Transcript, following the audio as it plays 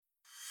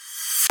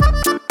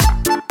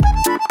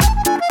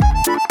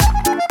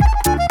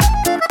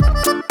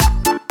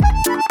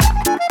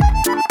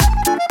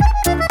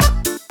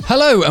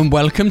Hello and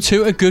welcome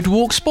to A Good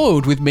Walk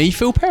Spoiled with me,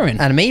 Phil Perrin.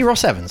 And me,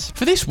 Ros Evans.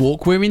 For this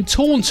walk, we're in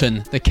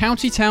Taunton, the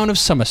county town of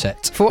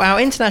Somerset. For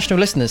our international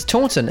listeners,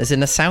 Taunton is in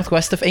the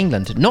southwest of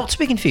England, not to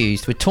be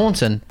confused with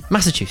Taunton,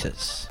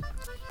 Massachusetts.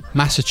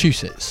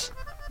 Massachusetts?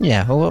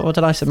 Yeah, well, what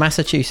did I say?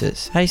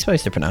 Massachusetts. How are you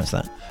supposed to pronounce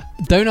that?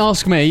 Don't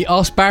ask me,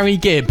 ask Barry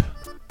Gibb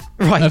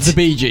Right. of the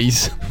Bee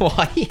Gees.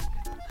 Why?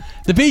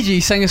 The Bee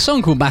Gees sang a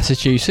song called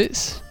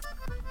Massachusetts.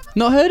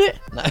 Not heard it?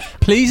 No.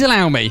 Please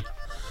allow me.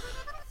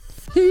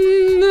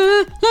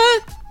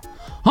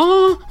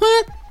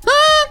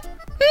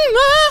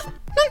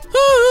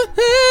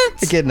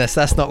 Goodness,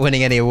 that's not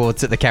winning any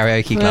awards at the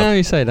karaoke club. No,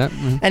 you say that.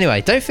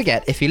 Anyway, don't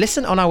forget, if you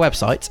listen on our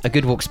website,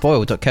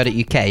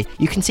 agoodwalkspoiled.co.uk,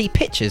 you can see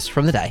pictures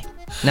from the day.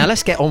 Now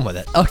let's get on with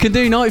it. I can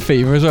do Night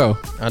Fever as well.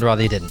 I'd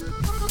rather you didn't.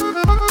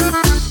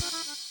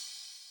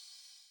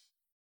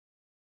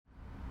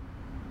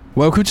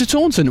 Welcome to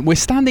Taunton. We're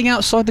standing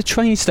outside the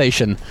train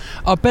station.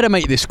 I better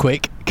make this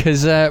quick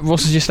because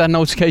Ross has just had an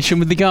altercation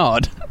with the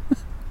guard.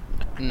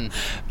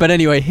 But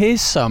anyway,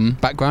 here's some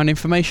background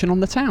information on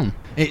the town.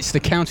 It's the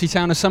county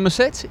town of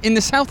Somerset in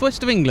the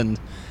southwest of England.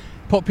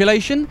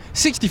 Population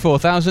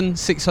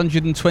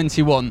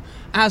 64,621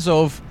 as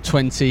of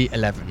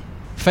 2011.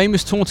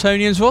 Famous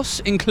Tauntonians, Ross,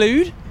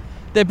 include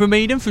Deborah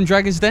Meaden from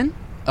Dragon's Den.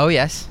 Oh,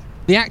 yes.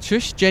 The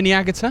actress Jenny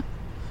Agutter.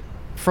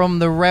 From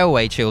the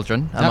Railway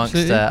Children,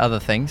 amongst other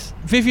things.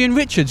 Vivian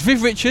Richards.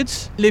 Viv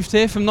Richards lived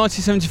here from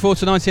 1974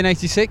 to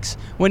 1986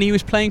 when he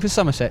was playing for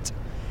Somerset.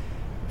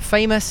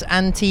 Famous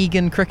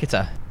Antiguan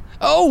cricketer.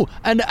 Oh,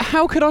 and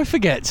how could I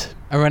forget?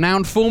 A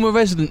renowned former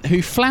resident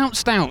who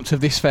flounced out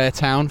of this fair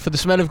town for the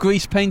smell of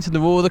grease paint and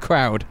the roar of the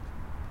crowd.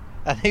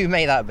 And who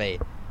may that be?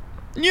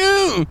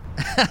 You!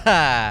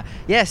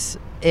 Yes,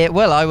 I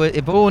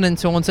was born in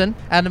Taunton,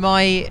 and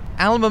my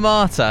alma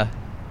mater,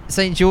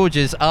 St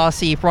George's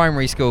RC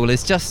Primary School,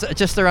 is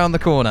just around the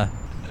corner.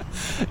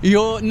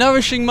 Your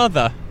nourishing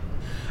mother.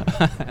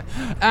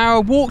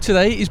 Our walk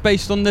today is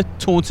based on the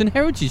Taunton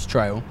Heritage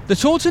Trail. The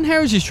Taunton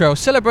Heritage Trail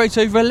celebrates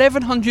over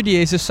 1,100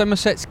 years of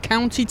Somerset's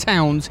county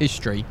town's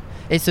history.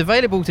 It's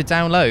available to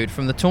download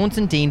from the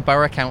Taunton Deane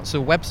Borough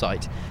Council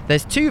website.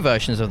 There's two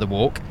versions of the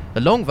walk,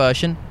 the long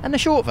version and the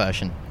short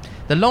version.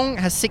 The long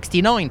has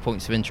 69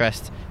 points of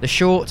interest, the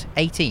short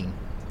 18.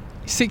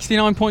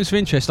 69 points of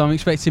interest, I'm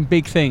expecting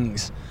big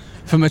things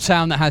from a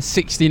town that has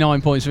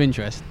 69 points of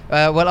interest.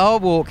 Well, our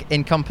walk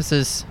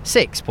encompasses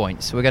 6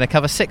 points. We're going to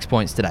cover 6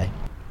 points today.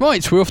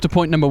 Right, we're off to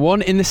point number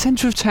 1. In the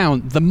centre of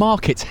town, the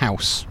Market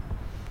House.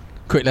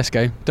 Quick, let's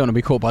go. Don't want to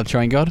be caught by the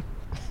train guard.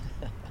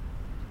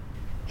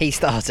 He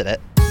started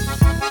it.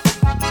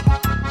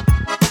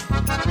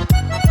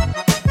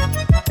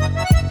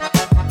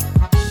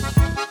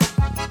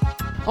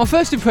 Our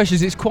first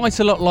impressions, it's quite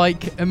a lot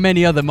like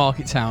many other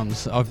market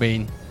towns I've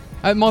been.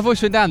 My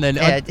voice went down then.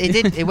 Yeah, it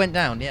did. It went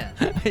down, yeah.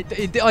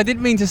 I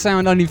didn't mean to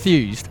sound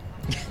unenthused.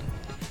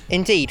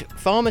 Indeed,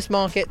 farmers'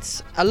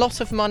 markets, a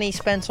lot of money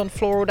spent on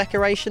floral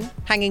decoration,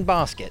 hanging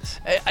baskets.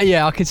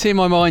 Yeah, I could see in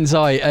my mind's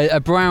eye a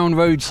brown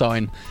road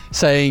sign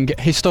saying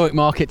Historic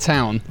Market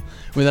Town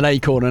with an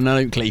acorn and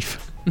an oak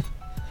leaf.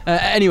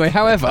 Anyway,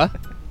 however...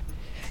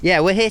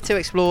 Yeah, we're here to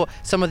explore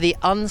some of the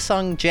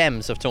unsung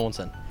gems of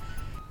Taunton.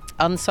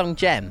 Unsung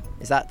gem,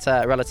 is that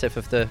a relative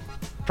of the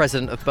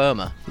president of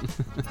Burma?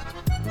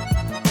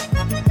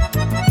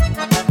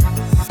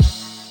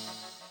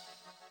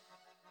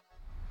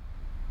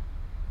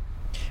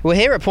 We're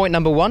here at point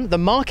number 1, the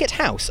Market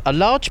House, a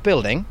large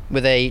building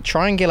with a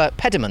triangular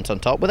pediment on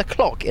top with a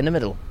clock in the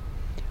middle.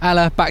 A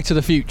la Back to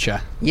the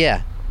Future.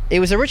 Yeah. It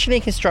was originally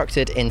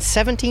constructed in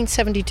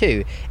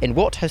 1772 in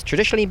what has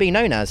traditionally been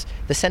known as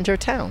the centre of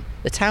town.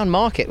 The town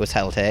market was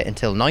held here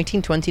until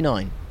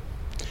 1929.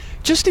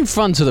 Just in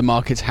front of the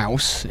Market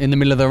House, in the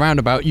middle of the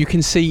roundabout, you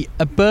can see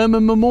a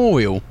Burma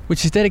Memorial,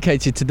 which is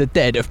dedicated to the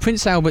dead of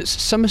Prince Albert's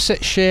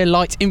Somersetshire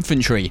Light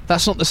Infantry.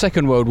 That's not the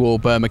Second World War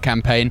Burma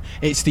campaign,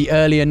 it's the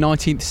earlier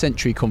 19th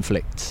century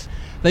conflict.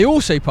 They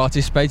also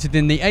participated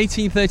in the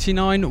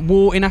 1839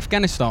 war in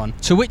Afghanistan,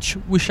 to which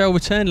we shall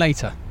return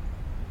later.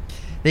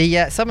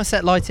 The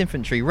Somerset Light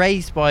Infantry,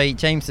 raised by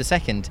James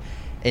II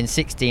in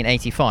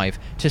 1685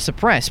 to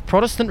suppress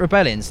Protestant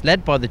rebellions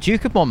led by the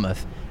Duke of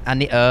Monmouth and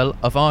the Earl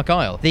of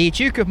Argyll. The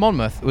Duke of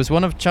Monmouth was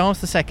one of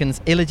Charles II's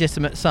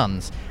illegitimate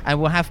sons, and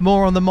we'll have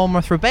more on the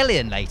Monmouth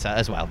Rebellion later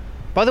as well.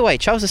 By the way,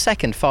 Charles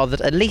II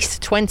fathered at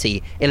least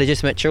 20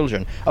 illegitimate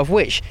children, of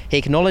which he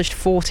acknowledged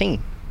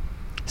 14.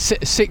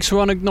 6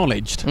 were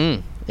unacknowledged?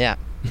 Yeah.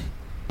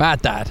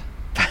 Bad dad.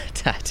 Bad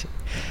dad.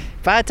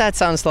 Bad Dad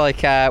sounds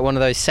like one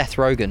of those Seth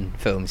Rogen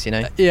films, you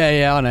know?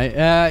 Yeah, I know.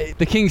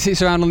 The king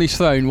sits around on his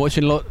throne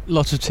watching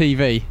lots of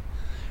TV,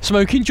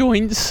 smoking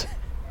joints.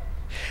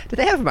 Did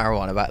they have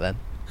marijuana back then?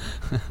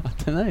 I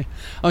don't know.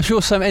 I'm sure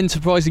some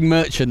enterprising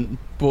merchant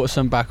brought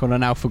some back on a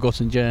now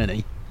forgotten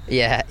journey.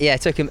 Yeah,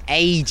 it took him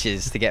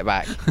ages to get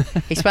back.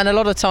 He spent a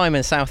lot of time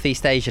in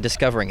Southeast Asia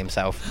discovering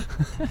himself.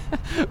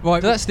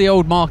 Right, that's the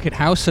old Market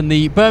House and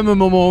the Burma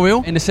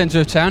Memorial in the centre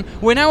of town.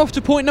 We're now off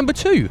to point number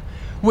 2,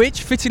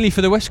 which, fittingly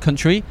for the West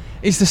Country,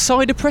 is the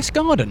Cider Press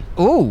Garden.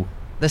 Ooh,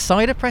 the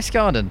Cider Press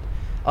Garden.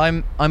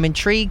 I'm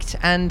intrigued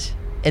and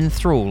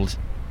enthralled.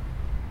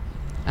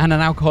 And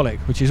an alcoholic,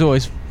 which is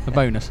always a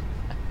bonus.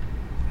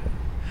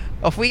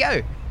 Off we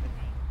go.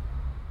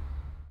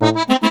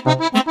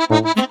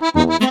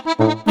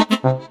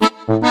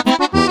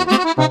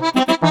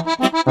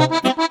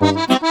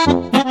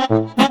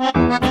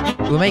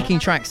 We're making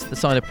tracks at the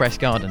side of Press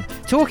Garden.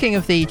 Talking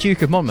of the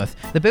Duke of Monmouth,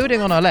 the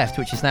building on our left,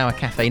 which is now a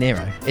Cafe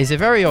Nero, is a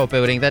very old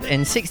building that in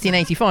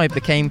 1685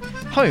 became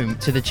home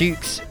to the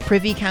Duke's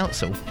Privy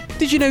Council.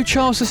 Did you know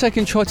Charles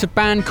II tried to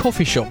ban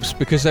coffee shops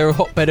because they're a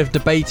hotbed of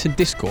debate and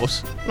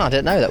discourse? I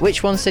didn't know that.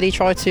 Which ones did he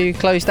try to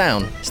close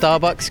down?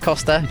 Starbucks,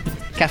 Costa,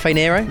 Cafe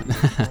Nero?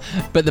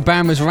 But the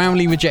ban was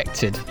roundly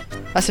rejected.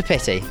 That's a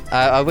pity.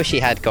 I wish he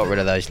had got rid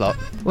of those lot.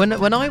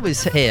 When I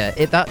was here,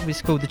 that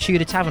was called the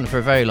Tudor Tavern for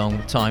a very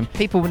long time.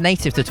 People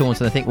native to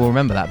Taunton, I think, will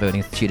remember that building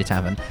as the Tudor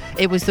Tavern.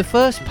 It was the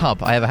first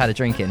pub I ever had a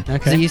drink in.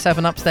 Okay. So you used to have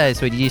an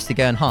upstairs where you used to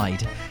go and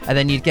hide, and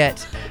then you'd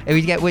get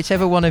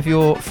whichever one of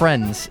your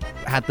friends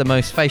had the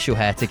most facial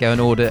hair to go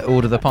and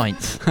order the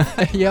pints.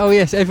 Yeah, oh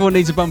yes, everyone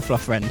needs a bum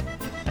fluff friend.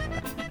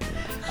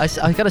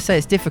 I got to say,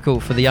 it's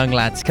difficult for the young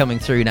lads coming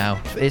through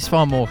now. It's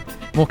far more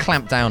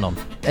clamped down on.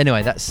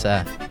 Anyway, that's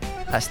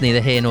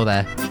neither here nor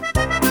there.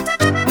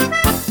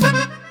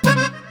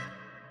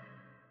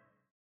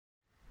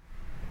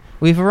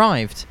 We've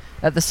arrived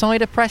at the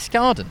side of Press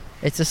Garden.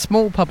 It's a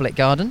small public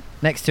garden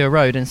next to a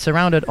road and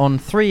surrounded on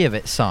 3 of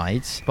its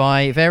sides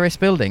by various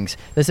buildings.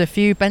 There's a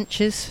few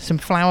benches, some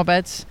flower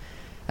beds,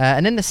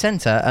 and in the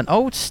centre, an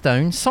old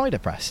stone cider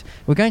press.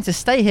 We're going to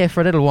stay here for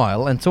a little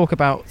while and talk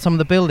about some of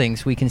the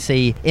buildings we can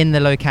see in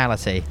the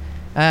locality.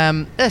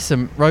 There's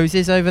some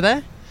roses over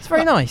there. It's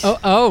very nice.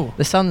 Oh.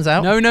 The sun's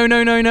out.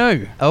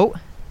 No. Oh.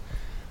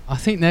 I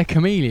think they're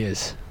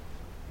camellias.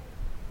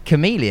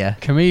 Camellia?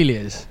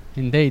 Camellias,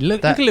 indeed.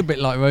 Look a little bit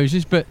like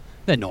roses, but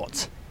they're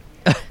not.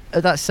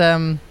 That's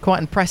quite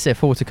impressive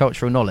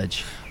horticultural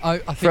knowledge. I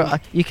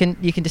think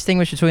you can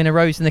distinguish between a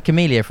rose and a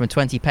camellia from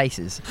 20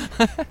 paces.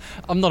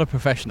 I'm not a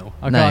professional.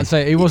 I can't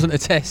say. It wasn't a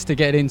test to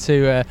get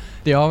into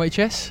the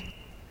RHS.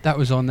 That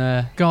was on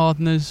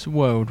Gardener's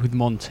World with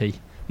Monty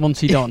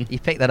Don. You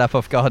picked that up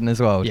off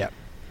Gardener's World? Yeah.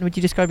 Would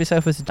you describe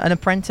yourself as an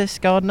apprentice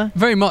gardener?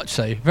 Very much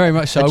so.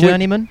 A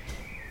journeyman?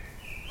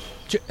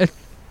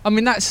 I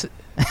mean, that's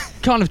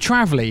kind of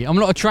travelly. I'm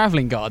not a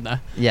travelling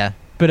gardener. Yeah.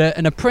 But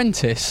an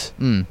apprentice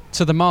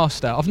to the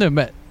master. I've never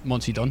met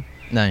Monty Don.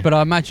 No. But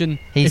I imagine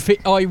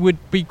I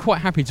would be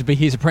quite happy to be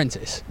his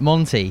apprentice.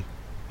 Monty,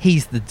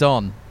 he's the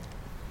Don.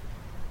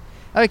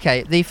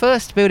 Okay, the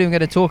first building we're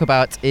going to talk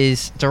about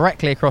is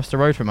directly across the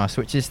road from us,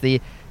 which is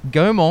the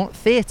Gaumont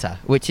Theatre,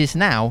 which is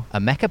now a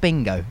Mecca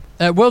Bingo.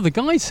 Well, the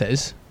guide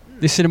says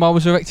this cinema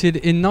was erected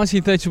in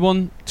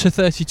 1931 to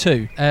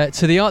 32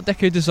 to the Art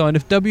Deco design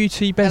of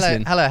W.T.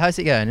 Beslin. Hello, how's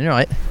it going? You all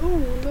right?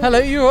 Hello,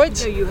 you all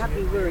right? No, you have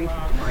me worried.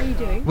 What are you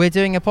doing? We're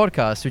doing a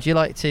podcast. Would you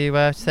like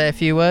to say a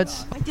few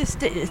words? I just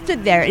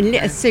stood there and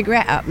lit a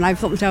cigarette up, and I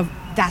thought to myself,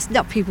 that's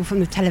not people from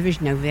the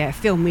television over there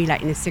film me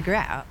lighting a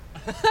cigarette up.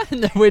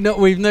 No, we're not.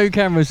 We've no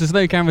cameras. There's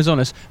no cameras on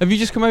us. Have you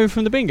just come over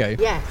from the bingo?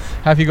 Yes.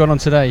 How have you gone on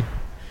today?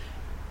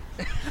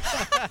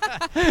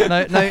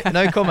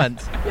 No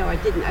comment. No, I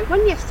didn't. I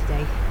won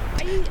yesterday.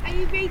 Are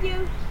you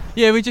radio?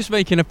 Yeah, we're just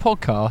making a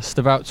podcast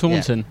about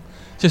Taunton.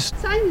 Yeah. Just.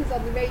 Simon's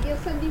on the radio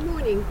Sunday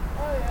morning.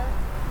 Oh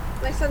yeah.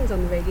 My son's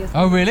on the radio.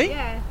 Oh really?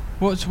 Yeah.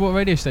 What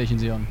radio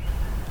station's he on?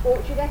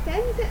 Orchard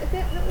FM. Is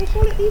that what we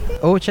call it these days?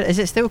 Orchard. Is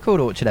it still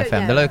called Orchard FM?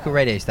 Yeah. The local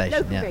radio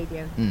station. Local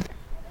radio.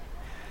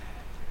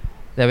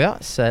 There we are.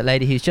 It's a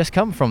lady who's just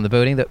come from the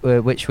building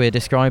which we're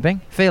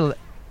describing. Phil,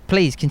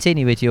 please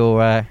continue with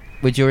your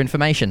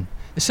information.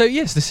 So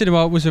yes, the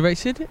cinema was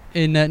erected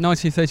in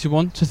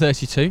 1931 to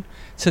 32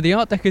 to the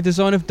Art Deco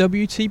design of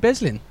W.T.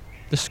 Beslin.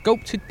 The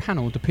sculpted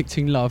panel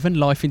depicting love and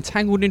life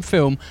entangled in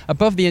film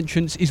above the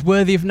entrance is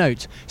worthy of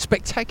note.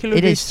 Spectacular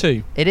it is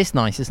too. It is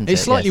nice, isn't it?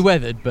 It's slightly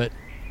weathered, but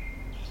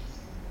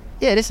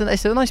yeah, it's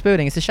a nice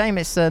building. It's a shame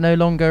it's no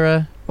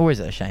longer, or is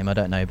it a shame? I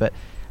don't know, but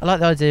I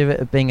like the idea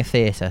of it being a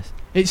theatre.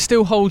 It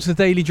still holds the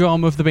daily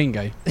drama of the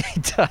bingo.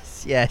 It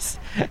does, yes.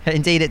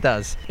 Indeed it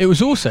does. It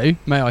was also,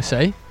 may I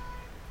say,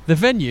 the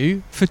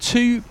venue for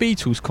 2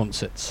 Beatles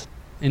concerts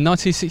in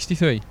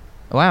 1963.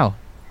 Wow.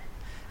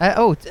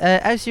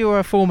 As you're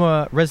a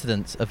former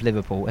resident of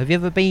Liverpool, have you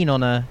ever been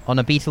on a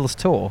Beatles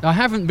tour? I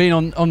haven't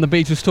been on the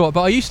Beatles tour,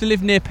 but I used to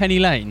live near Penny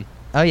Lane.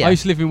 Oh yeah. I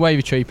used to live in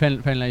Wavertree.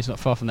 Penny Lane's not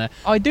far from there.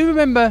 I do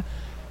remember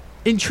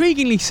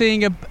intriguingly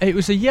seeing it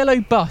was a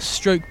yellow boat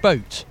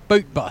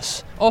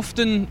bus,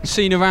 often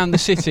seen around the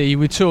city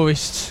with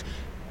tourists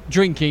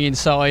drinking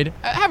inside,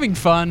 having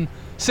fun,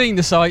 seeing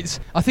the sights.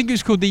 I think it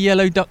was called the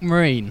Yellow Duck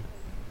Marine.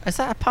 Is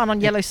that a pun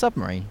on Yellow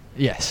Submarine?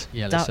 Yes,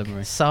 Yellow Duck,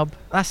 Submarine. Sub.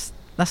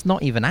 That's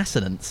not even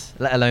assonance,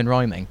 let alone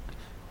rhyming.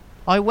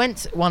 I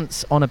went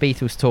once on a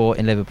Beatles tour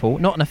in Liverpool,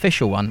 not an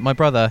official one. My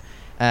brother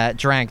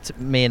dragged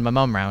me and my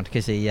mum round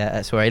because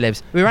that's where he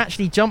lives. We were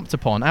actually jumped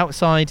upon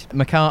outside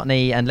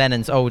McCartney and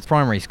Lennon's old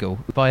primary school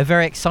by a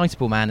very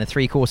excitable man in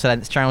 3/4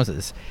 length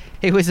trousers.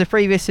 He was a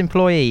previous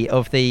employee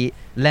of the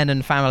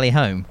Lennon family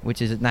home,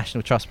 which is a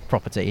National Trust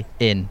property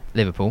in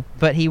Liverpool.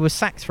 But he was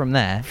sacked from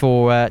there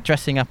for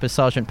dressing up as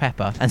Sergeant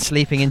Pepper and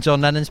sleeping in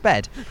John Lennon's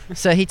bed.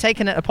 So he'd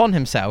taken it upon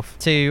himself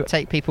to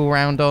take people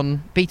around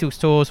on Beatles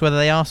tours, whether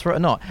they asked for it or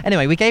not.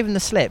 Anyway, we gave him the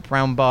slip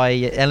round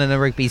by Eleanor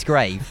Rigby's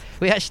grave.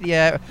 We actually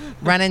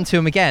ran into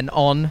him again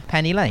on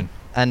Penny Lane.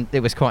 And it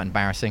was quite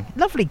embarrassing.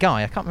 Lovely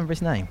guy, I can't remember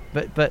his name,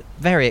 but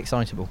very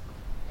excitable.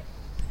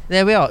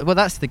 There we are. Well,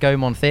 that's the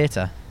Gaumont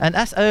Theatre. And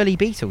that's early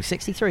Beatles,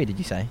 63, did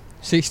you say?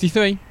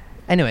 63.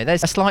 Anyway,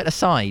 there's a slight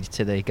aside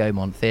to the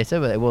Gaumont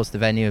Theatre, where it was the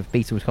venue of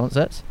Beatles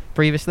concerts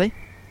previously.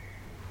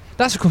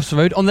 That's across the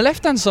road. On the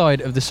left-hand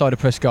side of the Cider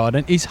Press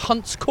Garden is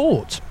Hunt's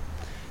Court,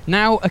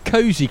 now a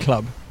cosy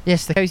club.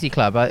 Yes, the Cosy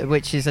Club,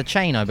 which is a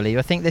chain, I believe.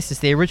 I think this is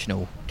the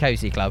original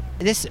Cosy Club.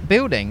 This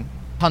building,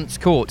 Hunt's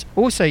Court,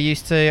 also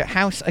used to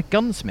house a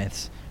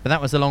gunsmith's, but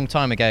that was a long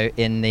time ago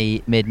in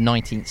the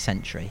mid-19th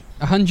century.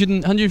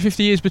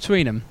 150 years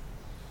between them,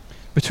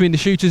 between the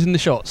shooters and the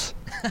shots.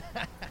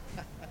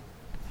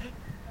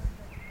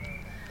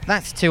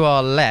 That's to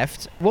our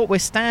left. What we're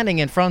standing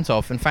in front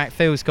of, in fact,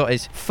 Phil's got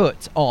his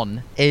foot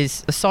on,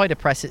 is the cider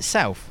press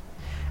itself.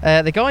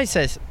 The guy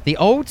says, the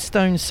old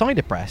stone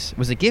cider press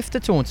was a gift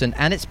to Taunton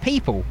and its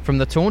people from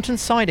the Taunton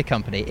Cider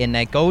Company in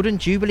their golden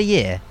jubilee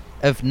year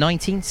of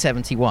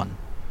 1971.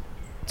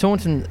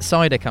 Taunton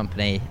Cider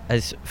Company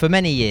has for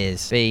many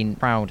years been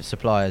proud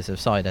suppliers of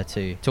cider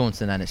to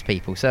Taunton and its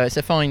people, so it's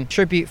a fine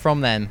tribute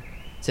from them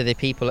to the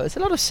people. There's a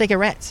lot of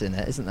cigarettes in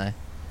it, isn't there?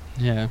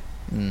 Yeah.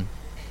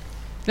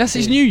 That's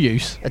its new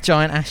use. A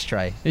giant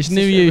ashtray. Its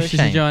new use is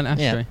a giant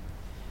ashtray.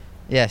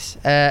 Yeah.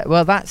 Yes.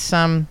 Well, that's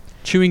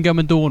chewing gum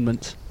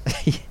adornment.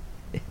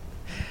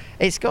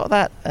 It's got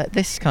that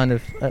this kind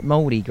of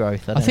mouldy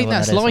growth. I think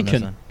that's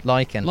lichen.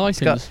 Lichen. It's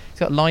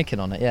got lichen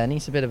on it. Yeah, it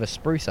needs a bit of a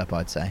spruce up,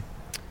 I'd say.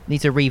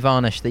 Needs to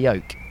revarnish the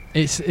yolk.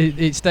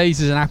 It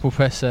stays as an apple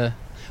presser.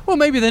 Well,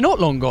 maybe they're not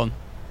long gone.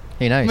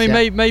 Who knows? I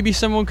mean, maybe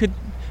someone could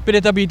bit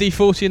of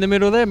WD-40 in the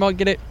middle there might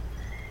get it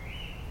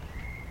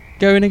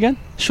going again.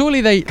 Surely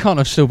they can't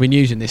have still been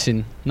using this in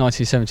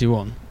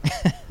 1971.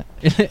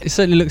 It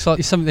certainly looks like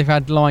it's something they've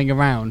had lying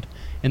around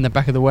in the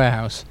back of the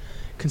warehouse.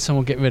 Can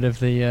someone get rid of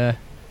the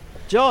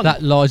John,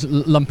 that large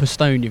lump of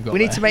stone you've got? We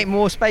need to make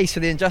more space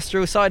for the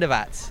industrial cider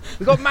vats.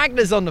 We've got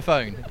Magnus on the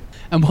phone.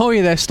 And while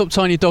you're there, stop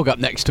tying your dog up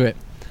next to it.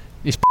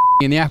 It's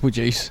in the apple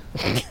juice.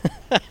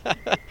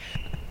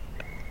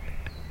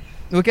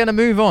 We're going to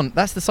move on.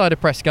 That's the Cider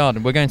Press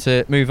Garden. We're going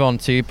to move on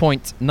to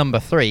point number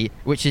 3,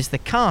 which is the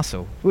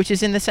castle, which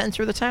is in the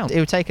centre of the town. It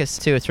will take us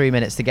 2 or 3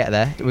 minutes to get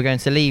there. We're going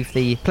to leave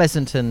the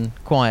pleasant and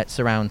quiet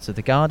surrounds of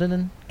the garden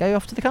and go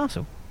off to the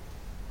castle.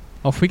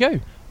 Off we go.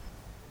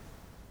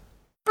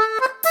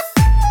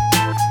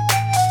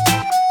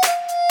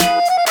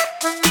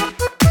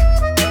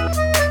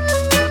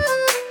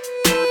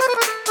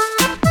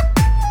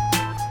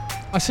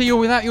 I see you're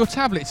without your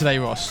tablet today,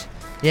 Ross.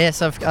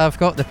 Yes, I've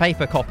got the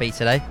paper copy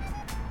today.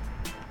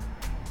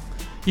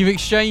 You've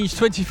exchanged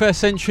 21st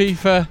century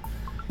for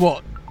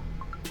what?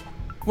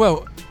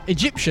 Well,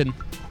 Egyptian.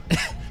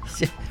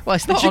 Well,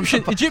 it's not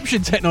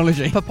Egyptian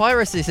technology.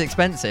 Papyrus is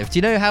expensive. Do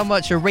you know how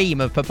much a ream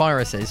of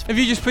papyrus is? Have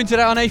you just printed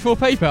out on A4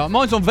 paper?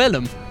 Mine's on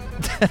vellum.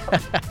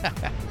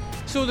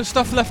 It's all the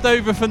stuff left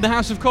over from the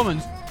House of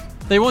Commons.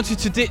 They wanted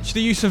to ditch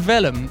the use of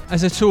vellum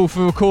as a tool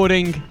for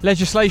recording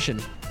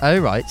legislation. Oh,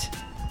 right.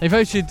 They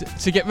voted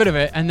to get rid of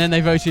it, and then they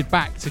voted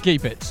back to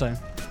keep it, so...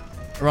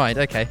 Right,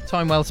 okay.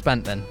 Time well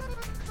spent, then.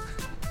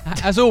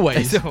 As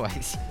always. As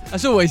always.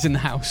 As always in the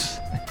house.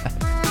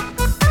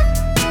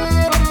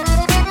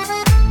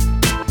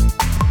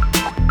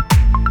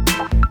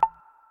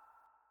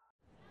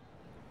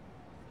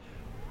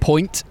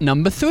 Point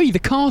number 3, the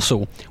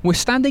castle. We're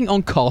standing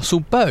on Castle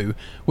Bow,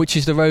 which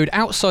is the road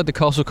outside the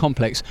castle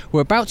complex.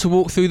 We're about to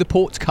walk through the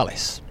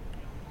portcullis.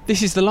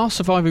 This is the last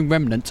surviving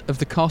remnant of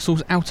the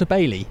castle's outer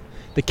bailey,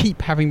 the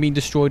keep having been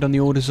destroyed on the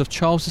orders of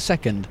Charles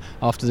II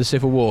after the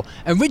Civil War.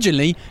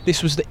 Originally,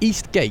 this was the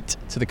east gate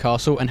to the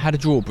castle and had a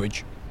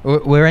drawbridge.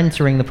 We're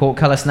entering the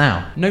portcullis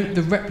now. Note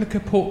the replica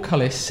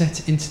portcullis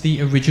set into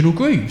the original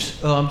grooves.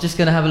 Oh, I'm just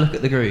going to have a look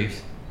at the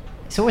grooves.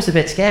 It's always a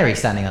bit scary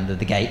standing under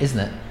the gate, isn't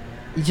it?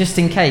 Just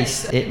in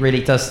case it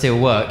really does still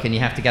work and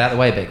you have to get out of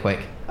the way a bit quick.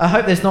 I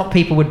hope there's not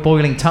people with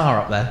boiling tar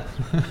up there.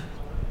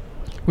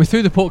 We're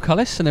through the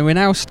portcullis and then we're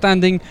now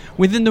standing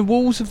within the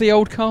walls of the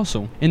old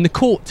castle, in the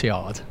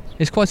courtyard.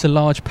 It's quite a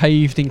large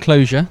paved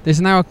enclosure.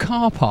 There's now a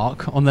car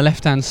park on the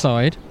left-hand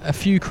side, a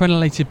few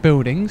crenellated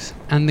buildings,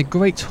 and the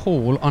Great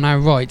Hall on our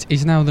right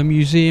is now the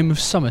Museum of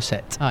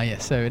Somerset. Ah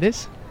yes, there it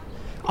is.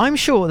 I'm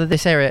sure that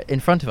this area in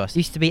front of us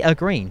used to be a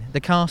green,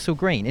 the Castle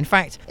Green. In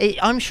fact,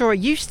 I'm sure it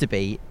used to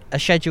be a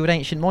scheduled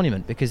ancient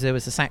monument because there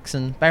was a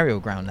Saxon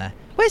burial ground there.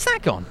 Where's that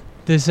gone?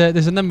 There's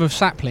a number of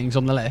saplings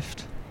on the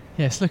left.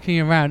 Yes, looking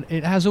around,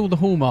 it has all the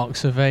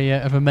hallmarks of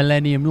a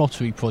Millennium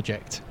Lottery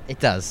project. It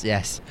does,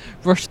 yes.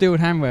 Brush-steeled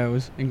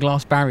handrails and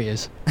glass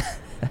barriers.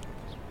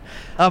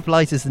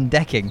 Uplighters and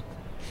decking.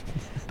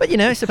 But, you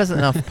know, it's a pleasant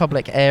enough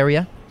public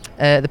area.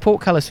 The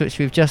portcullis which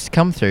we've just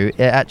come through,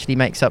 it actually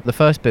makes up the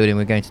first building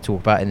we're going to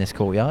talk about in this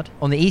courtyard.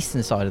 On the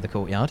eastern side of the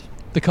courtyard.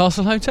 The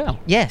Castle Hotel?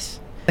 Yes.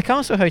 The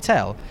Castle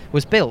Hotel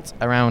was built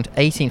around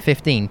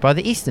 1815 by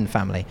the Easton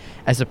family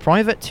as a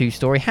private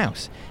 2-storey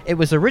house. It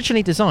was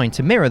originally designed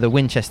to mirror the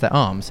Winchester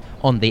Arms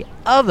on the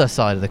other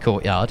side of the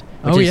courtyard,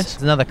 which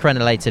is another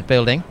crenellated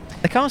building.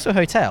 The Castle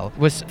Hotel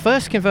was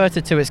first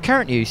converted to its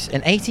current use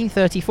in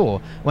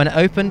 1834 when it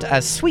opened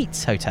as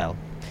Suites Hotel.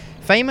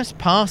 Famous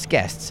past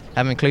guests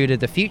have included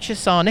the future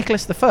Tsar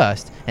Nicholas I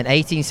in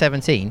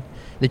 1817,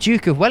 the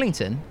Duke of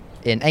Wellington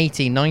in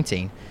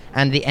 1819,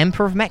 and the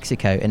Emperor of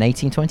Mexico in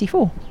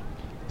 1824.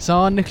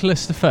 Tsar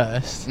Nicholas I,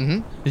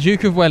 the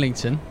Duke of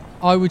Wellington.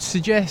 I would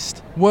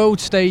suggest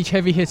world stage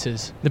heavy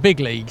hitters, the big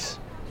leagues.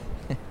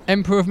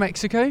 Emperor of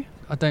Mexico?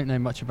 I don't know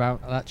much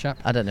about that chap.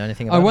 I don't know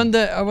anything about him.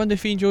 I wonder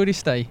if he enjoyed his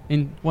stay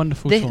in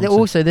wonderful Taunton.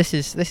 Also, this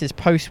is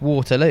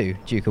post-Waterloo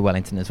Duke of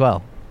Wellington as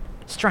well.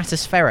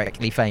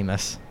 Stratospherically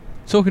famous.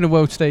 Talking of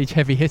world stage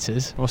heavy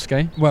hitters,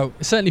 Roscoe, well,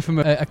 certainly from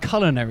a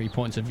culinary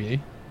point of view,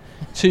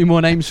 2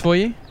 more names for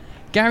you.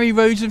 Gary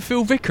Ros and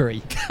Phil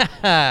Vickery.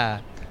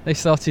 They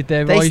started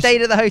their rise... They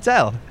stayed at the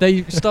hotel.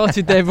 They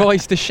started their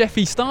rise to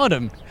chefy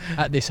stardom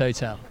at this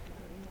hotel.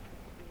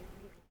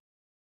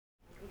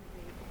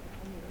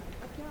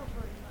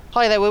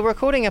 Hi there, we're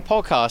recording a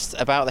podcast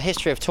about the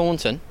history of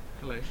Taunton.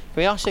 Hello. Can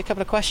we ask you a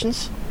couple of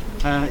questions?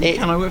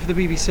 Can I work for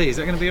the BBC? Is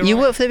that going to be all right? You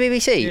work for the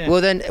BBC? Yeah.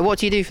 Well then, what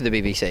do you do for the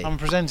BBC? I'm a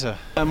presenter.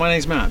 My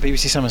name's Matt,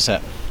 BBC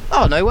Somerset.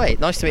 Oh, no way.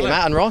 Nice to meet you,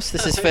 Matt and Ross.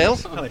 This is Phil.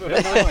 Hello,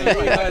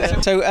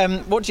 Phil. So,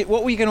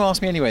 what were you going to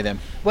ask me anyway then?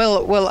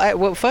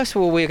 Well, first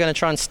of all, we're going to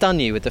try and stun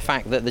you with the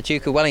fact that the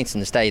Duke of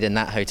Wellington stayed in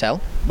that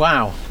hotel.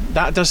 Wow,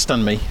 that does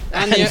stun me.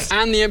 And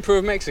the Emperor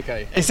of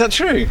Mexico. Is that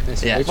true?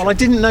 Yeah. Well, I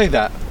didn't know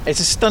that.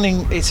 It's a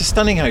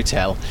stunning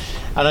hotel.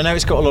 And I know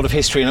it's got a lot of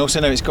history, and I also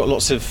know it's got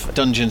lots of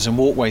dungeons and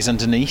walkways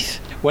underneath.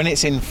 When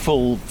it's in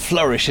full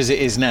flourish as it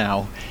is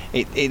now,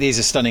 it is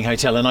a stunning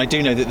hotel, and I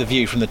do know that the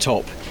view from the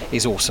top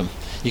is awesome.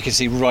 You can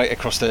see right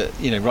across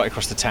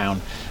the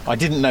town. I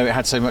didn't know it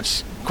had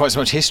quite so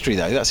much history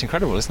though. That's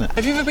incredible, isn't it?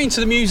 Have you ever been to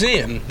the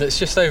museum that's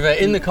just over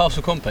in the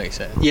castle complex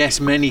there?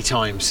 Yes, many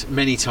times.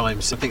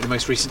 I think the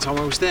most recent time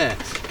I was there,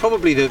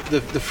 probably the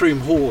Froome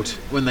Hoard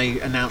when they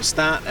announced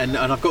that, and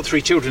I've got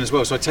 3 children as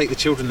well, so I take the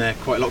children there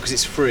quite a lot because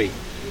it's free.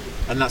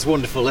 And that's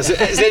wonderful. As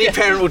any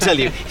parent will tell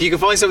you, if you can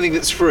find something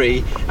that's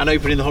free and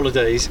open in the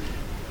holidays,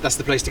 that's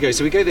the place to go.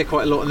 So we go there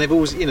quite a lot, and they've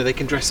always, they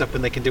can dress up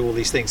and they can do all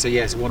these things. So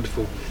yeah, it's a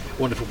wonderful,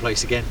 wonderful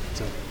place again.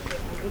 So.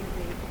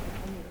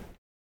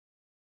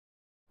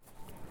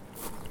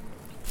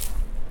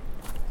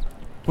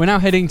 We're now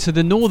heading to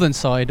the northern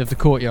side of the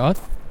courtyard.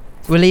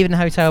 We're leaving the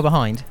hotel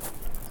behind.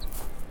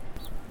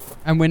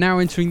 And we're now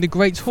entering the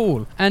Great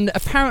Hall, and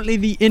apparently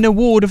the inner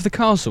ward of the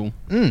castle.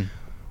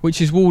 Which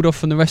is walled off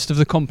from the rest of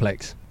the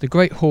complex. The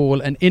Great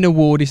Hall and inner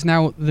ward is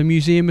now the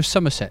Museum of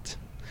Somerset.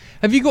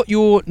 Have you got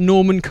your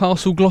Norman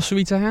Castle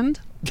glossary to hand?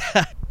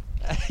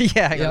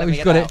 Yeah,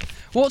 we've got it.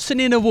 What's an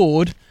inner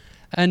ward,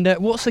 and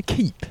what's a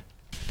keep?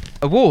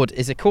 A ward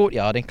is a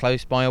courtyard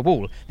enclosed by a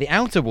wall. The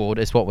outer ward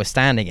is what we're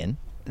standing in.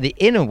 The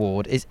inner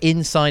ward is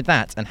inside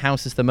that and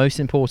houses the most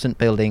important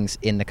buildings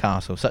in the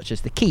castle, such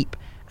as the keep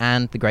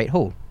and the Great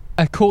Hall.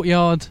 A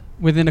courtyard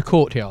within a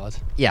courtyard?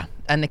 Yeah,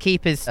 and the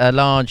keep is a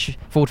large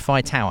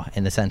fortified tower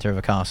in the centre of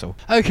a castle.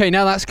 OK,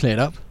 now that's cleared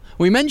up.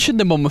 We mentioned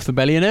the Monmouth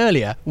Rebellion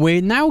earlier.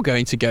 We're now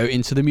going to go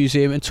into the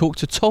museum and talk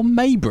to Tom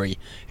Mayberry,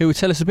 who will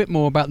tell us a bit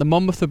more about the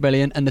Monmouth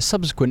Rebellion and the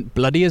subsequent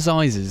bloody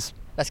assizes.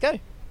 Let's go.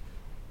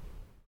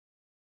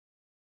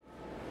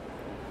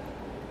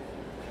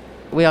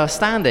 We are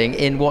standing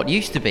in what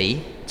used to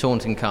be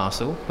Taunton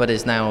Castle, but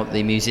is now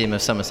the Museum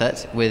of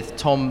Somerset, with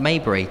Tom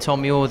Mayberry.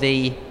 Tom, you're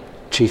the...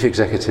 Chief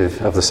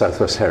Executive of the South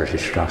West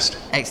Heritage Trust.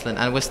 Excellent,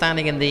 and we're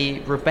standing in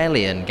the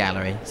Rebellion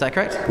Gallery, is that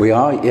correct? We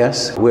are,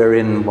 yes. We're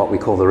in what we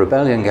call the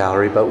Rebellion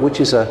Gallery, but which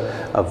is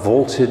a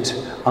vaulted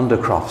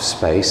undercroft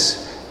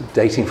space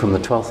dating from the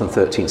 12th and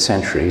 13th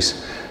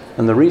centuries.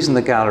 And the reason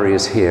the gallery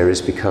is here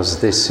is because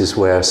this is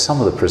where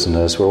some of the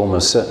prisoners were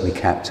almost certainly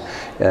kept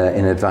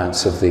in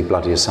advance of the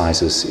bloody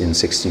assizes in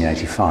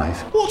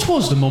 1685. What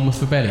was the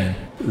Monmouth Rebellion?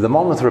 The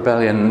Monmouth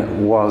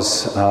Rebellion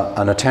was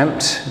an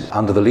attempt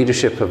under the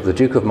leadership of the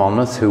Duke of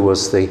Monmouth, who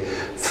was the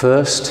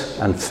first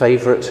and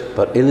favourite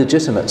but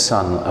illegitimate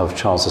son of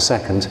Charles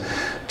II,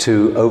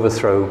 to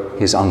overthrow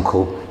his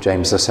uncle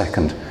James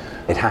II.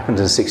 It happened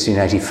in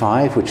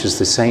 1685, which is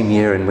the same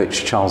year in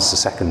which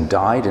Charles II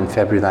died in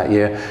February that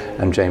year,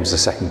 and James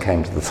II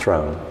came to the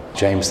throne.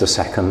 James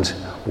II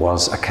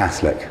was a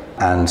Catholic,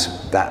 and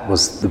that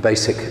was the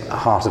basic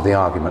heart of the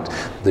argument.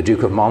 The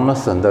Duke of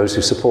Monmouth and those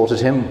who supported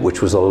him,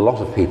 which was a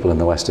lot of people in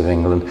the west of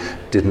England,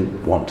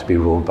 didn't want to be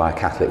ruled by a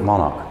Catholic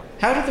monarch.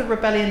 How did the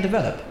rebellion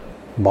develop?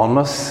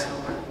 Monmouth,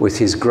 with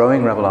his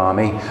growing rebel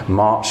army,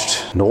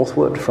 marched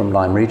northward from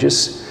Lyme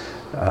Regis,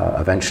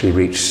 eventually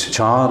reached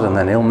Chard and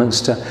then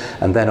Ilminster,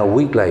 and then a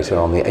week later,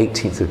 on the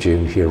 18th of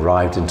June, he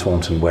arrived in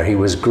Taunton, where he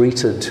was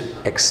greeted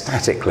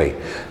ecstatically.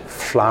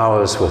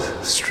 Flowers were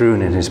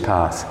strewn in his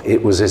path.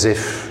 It was as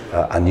if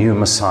a new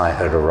Messiah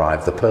had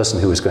arrived, the person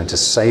who was going to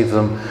save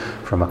them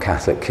from a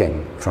Catholic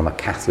king, from a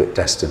Catholic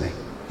destiny.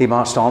 He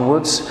marched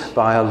onwards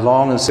by a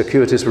long and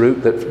circuitous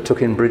route that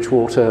took in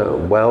Bridgewater,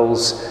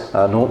 Wells,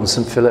 Norton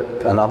St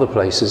Philip and other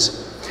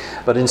places.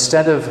 But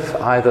instead of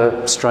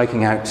either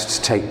striking out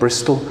to take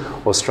Bristol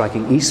or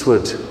striking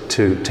eastward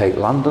to take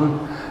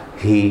London,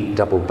 he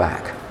doubled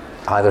back.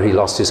 Either he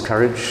lost his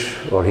courage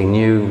or he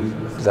knew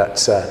that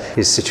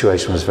his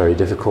situation was very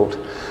difficult.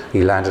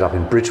 He landed up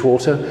in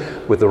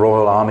Bridgewater with the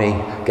Royal Army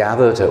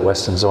gathered at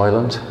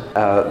Weston-Zoyland.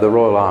 The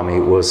Royal Army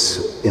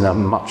was in a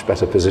much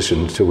better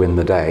position to win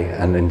the day,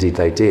 and indeed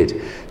they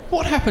did.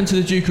 What happened to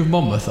the Duke of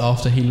Monmouth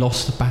after he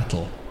lost the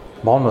battle?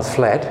 Monmouth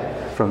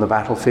fled from the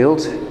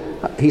battlefield.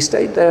 He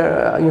stayed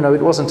there,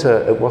 it wasn't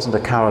a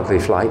cowardly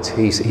flight.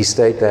 He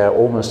stayed there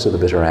almost to the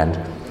bitter end.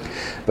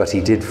 But he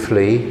did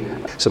flee.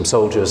 Some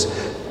soldiers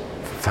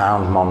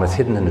found Monmouth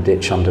hidden in a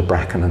ditch under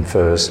bracken and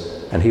furze,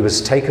 and he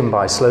was taken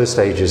by slow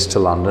stages to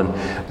London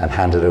and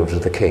handed over to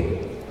the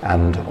king.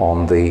 And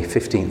on the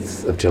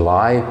 15th of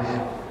July,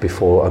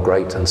 before a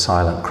great and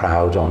silent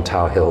crowd on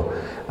Tower Hill,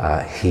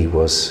 he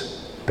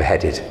was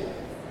beheaded.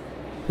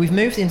 We've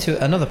moved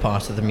into another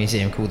part of the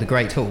museum called the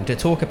Great Hall to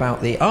talk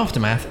about the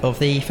aftermath of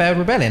the failed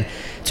rebellion.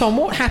 Tom,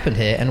 what happened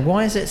here and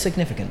why is it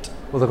significant?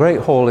 Well, the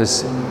Great Hall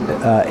is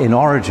in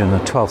origin a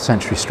 12th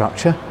century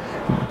structure,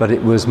 but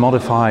it was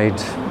modified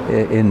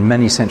in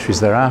many centuries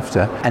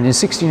thereafter. And in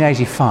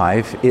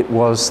 1685, it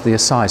was the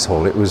Assize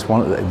Hall. It was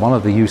one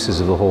of the uses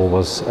of the hall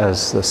was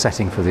as the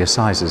setting for the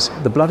assizes.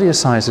 The Bloody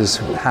Assizes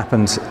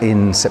happened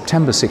in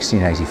September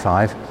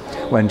 1685,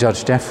 when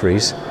Judge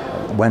Jeffreys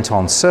went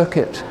on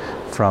circuit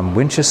from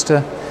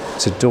Winchester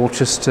to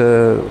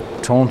Dorchester,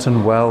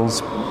 Taunton,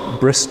 Wells,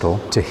 Bristol,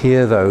 to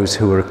hear those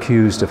who were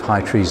accused of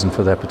high treason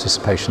for their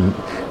participation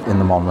in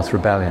the Monmouth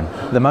Rebellion.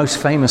 The most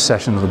famous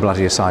session of the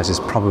Bloody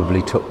Assizes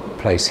probably took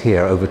place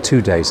here over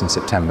 2 days in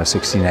September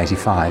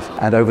 1685.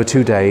 And over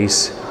 2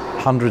 days,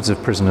 hundreds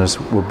of prisoners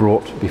were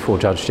brought before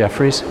Judge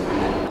Jeffreys.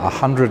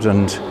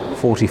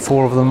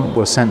 144 of them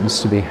were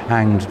sentenced to be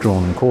hanged,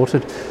 drawn and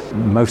quartered.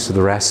 Most of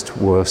the rest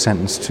were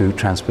sentenced to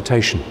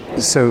transportation.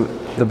 So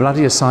the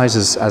Bloody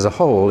Assizes as a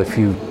whole, if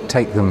you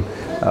take them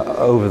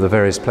over the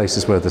various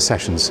places where the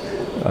sessions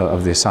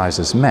of the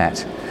Assizes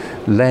met,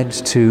 led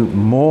to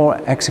more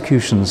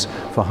executions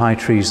for high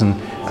treason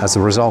as a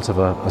result of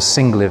a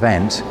single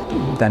event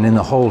than in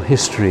the whole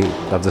history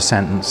of the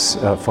sentence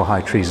for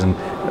high treason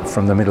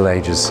from the Middle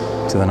Ages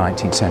to the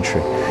 19th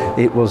century.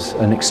 It was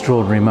an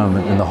extraordinary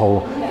moment in the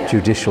whole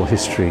judicial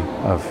history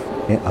of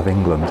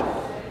England.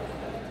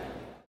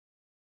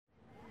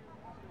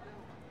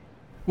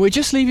 We're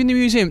just leaving the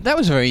museum. That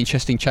was a very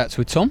interesting chat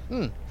with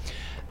Tom.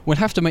 We'll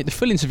have to make the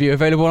full interview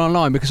available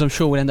online because I'm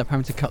sure we'll end up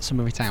having to cut some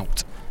of it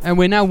out. And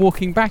we're now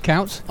walking back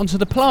out onto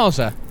the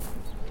plaza.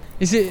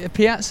 Is it a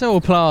piazza or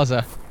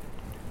plaza?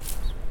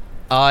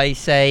 I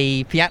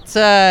say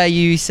piazza,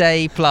 you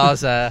say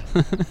plaza.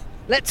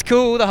 Let's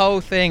call the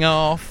whole thing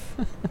off.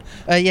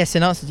 Yes,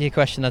 in answer to your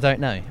question, I don't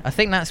know. I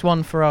think that's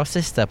one for our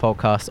sister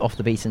podcast, Off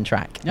the Beaten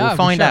Track. We'll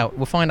find out.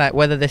 We'll find out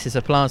whether this is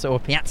a plaza or a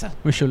piazza.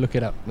 We shall look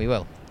it up. We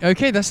will.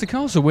 Okay, that's the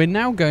castle. We're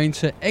now going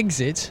to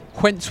exit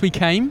whence we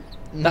came.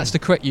 That's the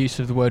correct use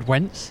of the word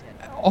whence.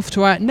 Off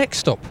to our next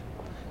stop,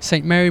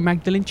 St Mary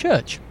Magdalene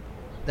Church.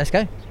 Let's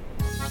go.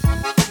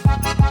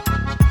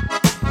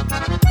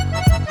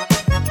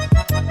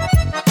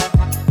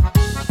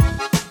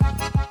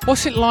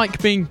 What's it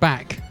like being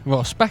back,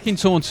 Ross? Back in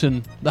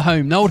Taunton, the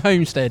home, the old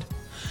homestead.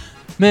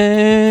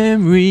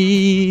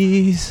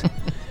 Memories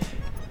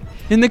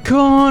in the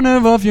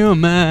corner of your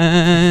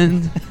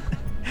mind.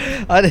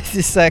 This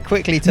is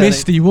quickly turning.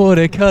 Misty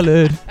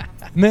watercoloured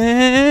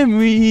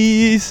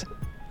memories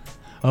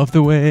of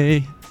the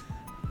way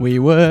we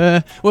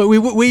were. Well,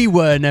 we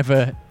were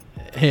never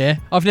here.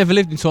 I've never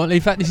lived in Taunton.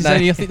 In fact, this is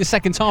only, I think, the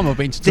second time I've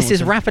been to Taunton. This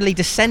is rapidly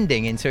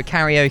descending into a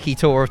karaoke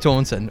tour of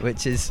Taunton,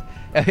 which is,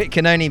 it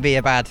can only be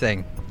a bad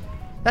thing.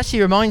 That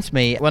actually reminds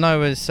me, when I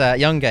was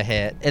younger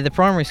here, in the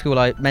primary school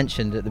I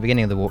mentioned at the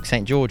beginning of the walk,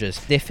 St George's,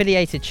 the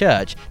affiliated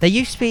church, there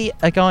used to be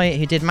a guy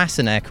who did mass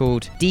in there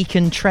called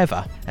Deacon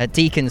Trevor.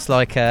 Deacon's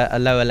like a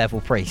lower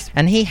level priest.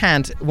 And he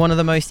had one of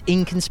the most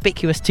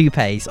inconspicuous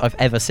toupees I've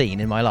ever seen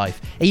in my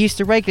life. It used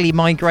to regularly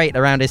migrate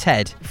around his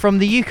head. From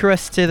the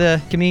Eucharist to the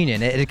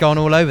communion, it had gone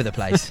all over the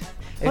place.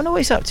 I wonder what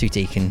he's up to,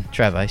 Deacon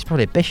Trevor. He's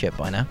probably a bishop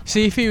by now.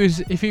 See, if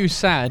he was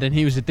sad and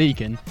he was a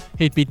deacon,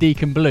 he'd be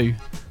Deacon Blue.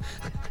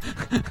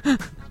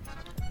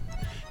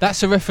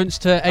 That's a reference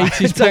to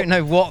 80s I don't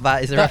know what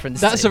that is a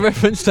reference to. That's a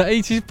reference to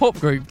 80s pop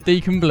group,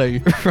 Deacon Blue.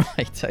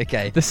 Right,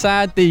 okay. The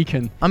sad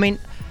deacon. I mean,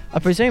 I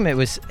presume it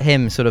was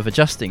him sort of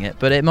adjusting it,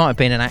 but it might have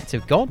been an act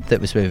of God that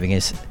was moving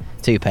his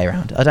toupee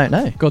around. I don't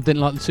know. God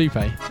didn't like the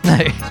toupee. No.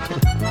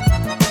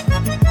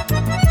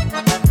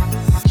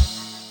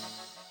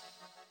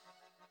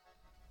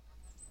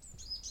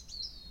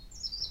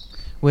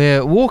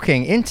 We're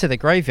walking into the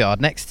graveyard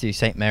next to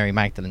St Mary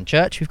Magdalene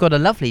Church. We've got a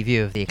lovely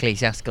view of the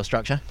ecclesiastical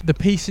structure. The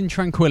peace and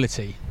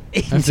tranquility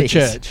of the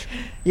church.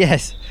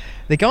 Yes.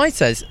 The guide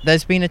says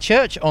there's been a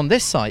church on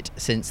this site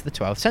since the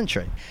 12th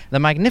century. The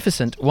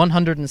magnificent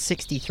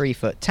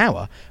 163-foot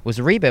tower was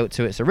rebuilt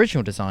to its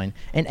original design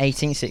in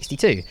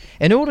 1862.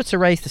 In order to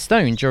raise the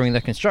stone during the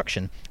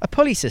construction, a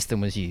pulley system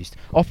was used,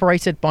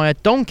 operated by a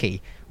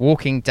donkey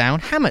walking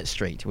down Hammett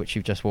Street, which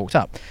you've just walked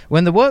up.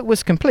 When the work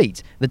was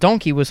complete, the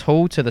donkey was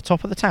hauled to the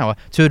top of the tower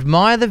to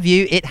admire the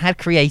view it had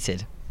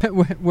created.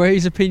 Were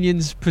his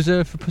opinions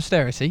preserved for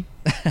posterity?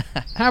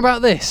 How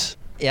about this?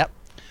 Yep.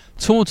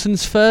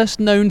 Taunton's first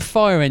known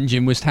fire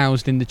engine was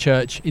housed in the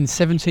church in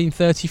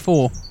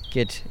 1734.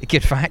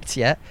 Good fact,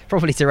 yeah.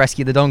 Probably to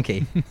rescue the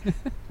donkey.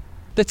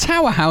 The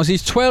tower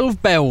houses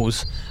 12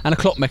 bells and a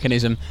clock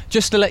mechanism.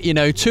 Just to let you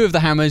know, 2 of the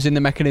hammers in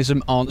the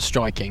mechanism aren't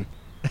striking.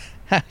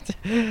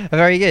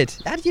 Very good.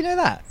 How did you know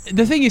that?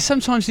 The thing is,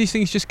 sometimes these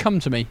things just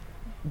come to me.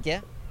 Yeah.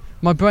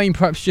 My brain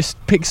perhaps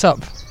just picks up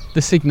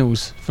the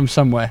signals from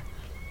somewhere.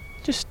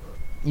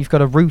 You've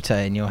got a router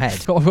in your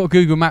head. I've got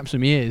Google Maps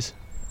in my ears.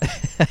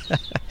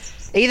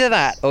 Either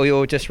that, or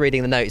you're just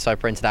reading the notes I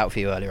printed out for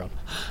you earlier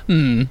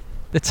on.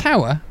 The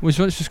tower was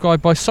once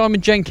described by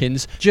Simon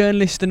Jenkins,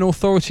 journalist and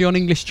authority on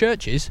English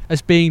churches,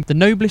 as being the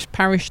noblest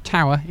parish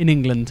tower in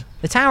England.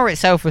 The tower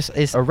itself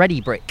is a ready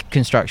brick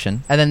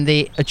construction, and then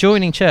the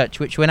adjoining church,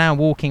 which we're now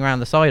walking around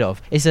the side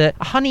of, is a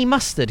honey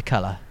mustard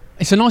colour.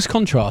 It's a nice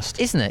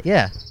contrast. Isn't it?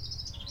 Yeah.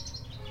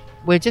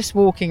 We're just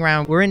walking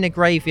around. We're in the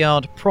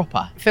graveyard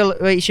proper. Phil,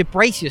 you should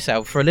brace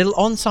yourself for a little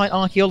on-site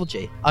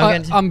archaeology.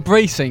 I'm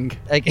bracing.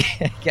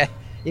 Okay.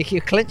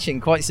 You're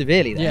clenching quite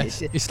severely there.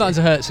 Yes, it's starting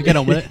to hurt, so get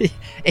on with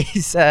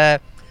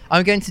it.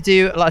 I'm going to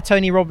do like a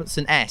Tony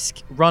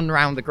Robinson-esque run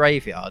around the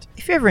graveyard.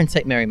 If you're ever in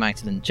St Mary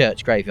Magdalene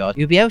Church graveyard,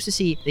 you'll be able to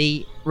see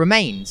the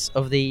remains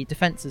of the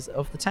defences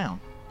of the town.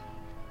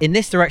 In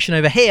this direction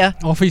over here...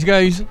 Off he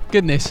goes.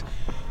 Goodness.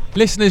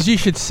 Listeners, you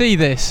should see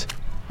this.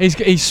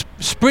 He's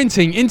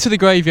sprinting into the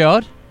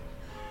graveyard.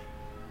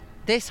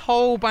 This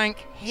whole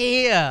bank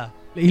here.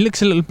 He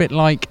looks a little bit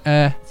like...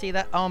 See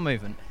that arm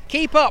movement?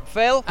 Keep up,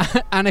 Phil.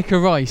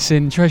 Annika Rice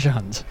in Treasure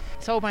Hunt.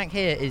 This whole bank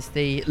here is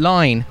the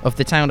line of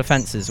the town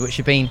defences, which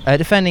have been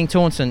defending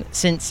Taunton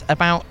since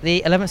about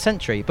the 11th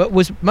century, but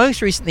was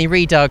most recently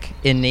redug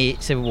in the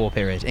Civil War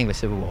period, English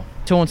Civil War.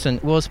 Taunton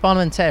was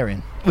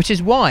parliamentarian, which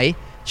is why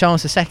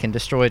Charles II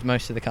destroyed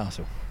most of the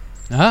castle.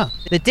 Ah.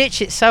 The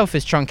ditch itself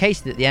is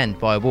truncated at the end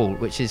by a wall,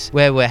 which is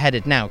where we're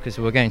headed now because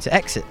we're going to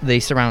exit the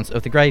surrounds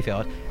of the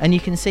graveyard. And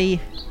you can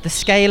see the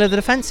scale of the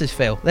defences,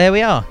 Phil. There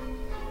we are.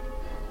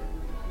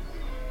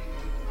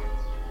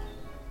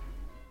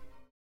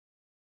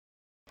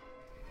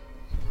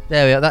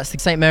 There we are, that's the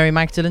St Mary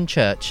Magdalene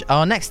Church.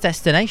 Our next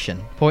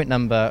destination, point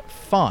number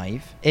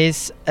 5,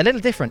 is a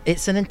little different.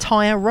 It's an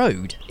entire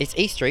road. It's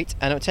East Street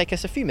and it'll take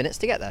us a few minutes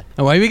to get there.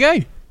 Away we go.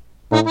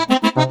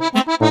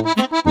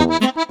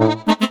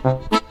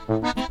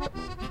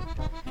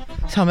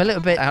 So I'm a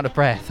little bit out of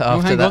breath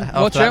after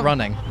that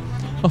running.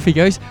 Off he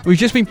goes. We've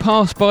just been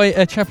passed by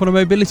a chap on a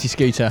mobility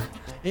scooter.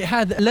 It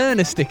had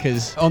learner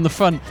stickers on the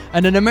front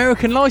and an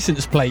American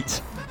licence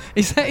plate.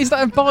 Is that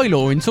a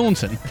bylaw in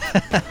Taunton?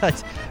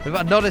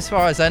 Not as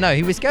far as I know.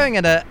 He was going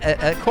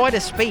at quite a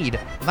speed.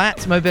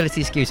 That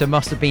mobility scooter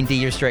must have been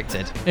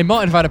de-restricted. It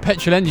might have had a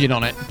petrol engine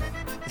on it.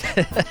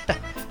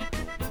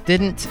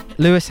 Didn't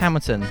Lewis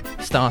Hamilton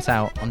start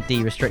out on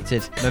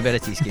de-restricted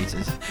mobility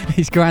scooters?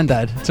 His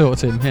granddad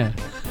taught him, yeah.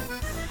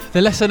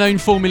 The lesser-known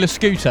Formula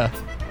Scooter.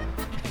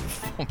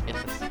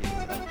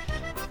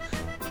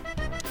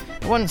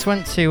 I once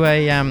went to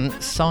a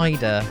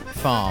cider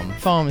farm.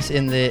 Farms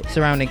in the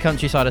surrounding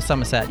countryside of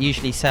Somerset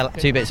usually sell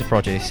 2 bits of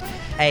produce,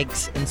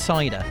 eggs and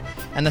cider.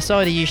 And the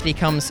cider usually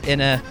comes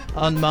in a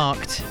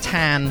unmarked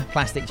tan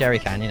plastic jerry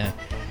can, you know.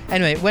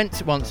 Anyway,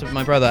 went once with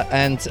my brother,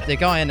 and the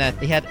guy in there,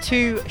 he had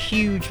 2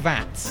 huge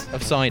vats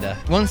of cider.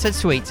 One said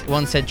sweet,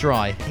 one said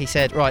dry. He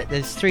said, right,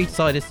 there's 3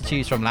 ciders to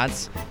choose from,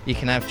 lads. You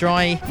can have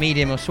dry,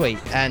 medium or sweet.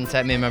 And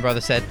me and my brother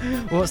said,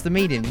 well, what's the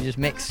medium? You just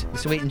mix the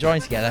sweet and dry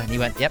together. And he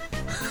went, yep.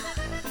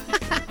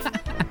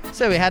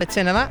 So we had a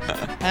tin of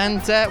that,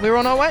 and we were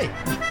on our way.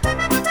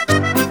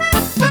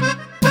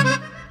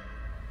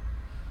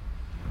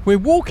 We're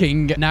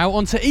walking now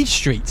onto East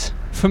Street.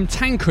 From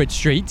Tancred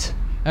Street,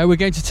 we're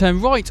going to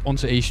turn right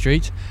onto East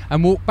Street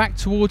and walk back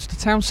towards the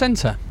town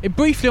centre.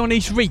 Briefly on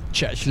East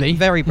Reach, actually.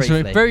 Very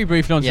briefly. So very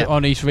briefly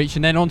on East Reach,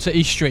 and then onto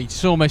East Street.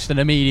 It's almost an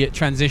immediate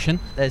transition.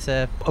 There's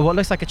what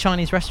looks like a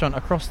Chinese restaurant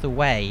across the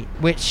way,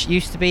 which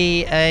used to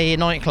be a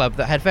nightclub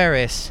that had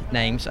various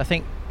names. I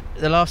think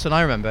the last one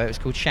I remember, it was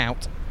called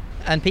Shout,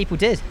 and people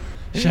did.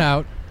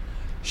 Shout,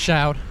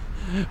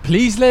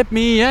 please let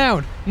me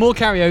out. More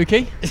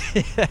karaoke.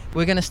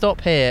 We're going to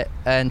stop here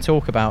and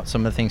talk about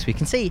some of the things we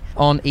can see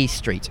on East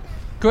Street.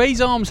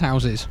 Gray's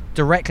almshouses.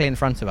 Directly in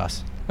front of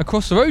us.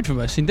 Across the road from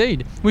us,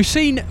 indeed. We've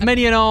seen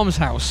many an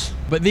almshouse,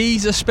 but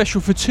these are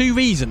special for 2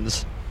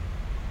 reasons.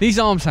 These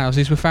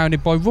almshouses were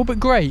founded by Robert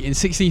Gray in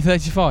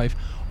 1635.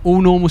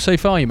 All normal so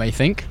far, you may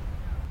think.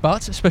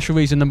 But special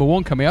reason number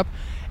 1 coming up.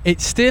 It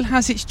still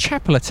has its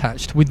chapel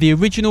attached with the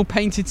original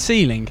painted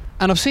ceiling.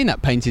 And I've seen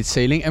that painted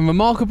ceiling, and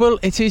remarkable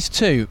it is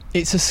too.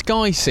 It's a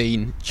sky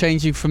scene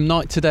changing from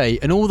night to day,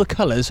 and all the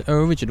colours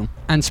are original.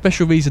 And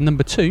special reason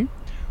number 2,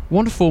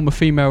 one former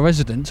female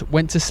resident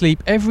went to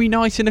sleep every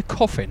night in a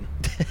coffin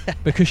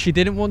because she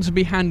didn't want to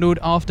be handled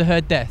after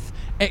her death!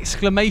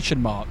 Exclamation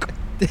mark.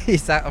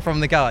 Is that from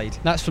the guide?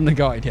 That's from the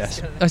guide,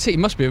 yes. I see, it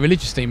must be a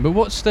religious theme,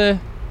 but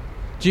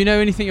do you know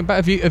anything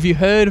about, have you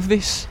heard of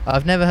this?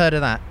 I've never heard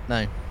of that,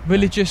 no.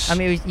 Religious? I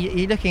mean,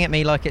 you're looking at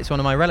me like it's one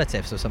of my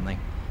relatives or something.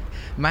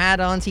 Mad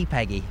Auntie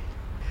Peggy.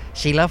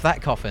 She loved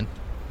that coffin.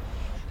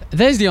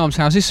 There's the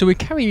almshouses, so we're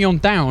carrying on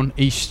down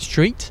East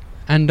Street,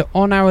 and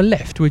on our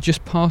left we're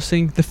just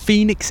passing the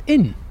Phoenix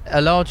Inn.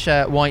 A large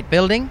white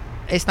building.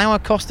 It's now a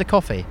Costa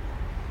Coffee.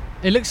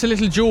 It looks a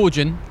little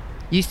Georgian.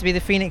 Used to be the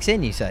Phoenix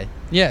Inn, you say?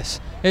 Yes.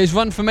 It was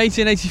run from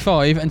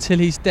 1885 until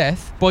his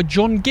death by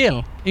John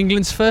Gill,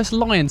 England's first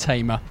lion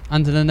tamer,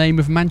 under the name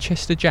of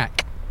Manchester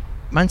Jack.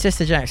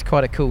 Manchester Jack's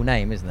quite a cool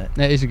name, isn't it?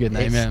 It is a good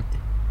name, yeah.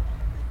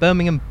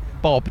 Birmingham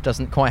Bob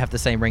doesn't quite have the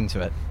same ring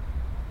to it.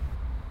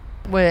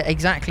 We're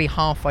exactly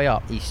halfway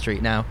up East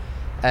Street now,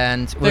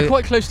 and they're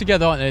quite close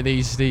together, aren't they?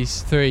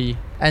 These three.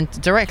 And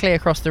directly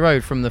across the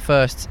road from the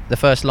first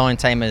lion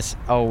tamer's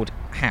old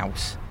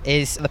house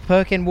is the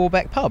Perkin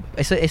Warbeck pub.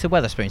 It's a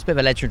Wetherspoons, it's a bit of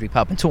a legendary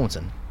pub in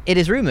Taunton. It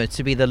is rumoured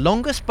to be the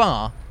longest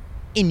bar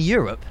in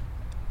Europe.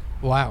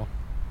 Wow.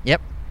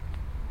 Yep.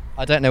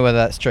 I don't know whether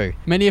that's true.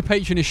 Many a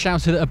patron has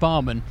shouted at a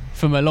barman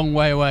from a long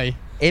way away.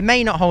 It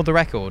may not hold the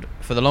record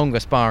for the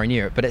longest bar in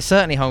Europe, but it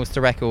certainly holds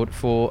the record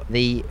for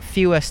the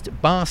fewest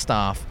bar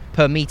staff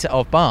per metre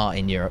of bar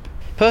in Europe.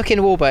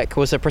 Perkin Warbeck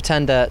was a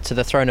pretender to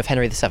the throne of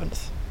Henry VII.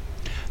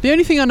 The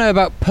only thing I know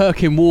about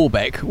Perkin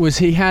Warbeck was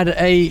he had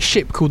a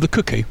ship called the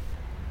Cuckoo.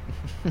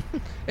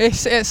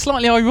 It's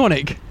slightly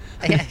ironic.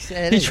 Yes,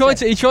 he tried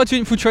to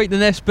infiltrate the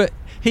nest, but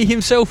he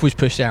himself was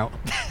pushed out.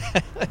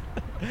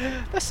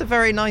 That's a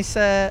very nice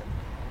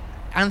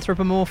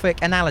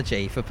anthropomorphic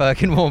analogy for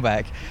Perkin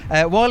Warbeck.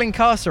 While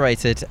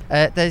incarcerated,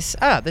 there's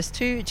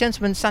 2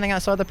 gentlemen standing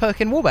outside the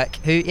Perkin Warbeck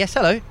who, yes,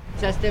 hello.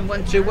 Testing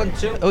 1 2 1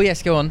 2. Oh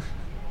yes, go on.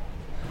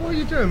 What are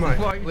you doing,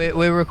 mate?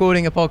 We're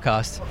recording a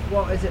podcast.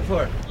 What is it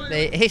for?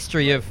 The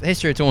history of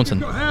Taunton.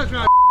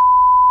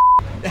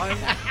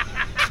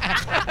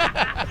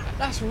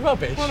 That's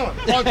rubbish. Why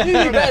not? You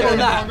do better than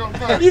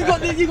that. You've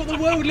got the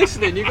world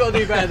listening. You've got to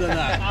do better than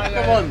that.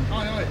 Come on.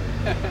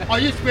 I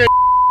used to be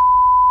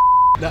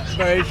That's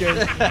very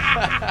good.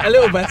 A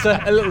little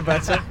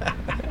better.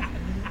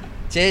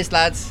 Cheers,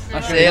 lads.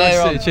 See you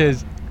later on.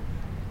 Cheers.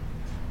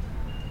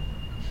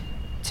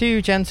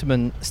 2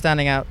 gentlemen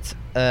standing out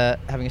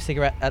having a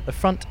cigarette at the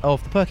front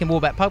of the Perkin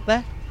Warbeck pub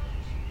there,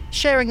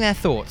 sharing their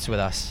thoughts with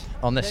us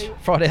on this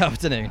Friday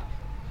afternoon.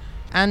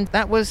 And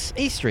that was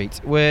East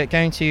Street. We're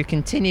going to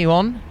continue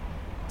on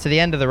to the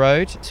end of the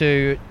road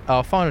to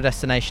our final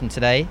destination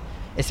today.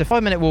 It's a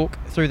 5-minute walk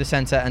through the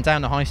centre and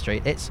down the high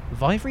street. It's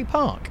Vivery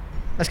Park.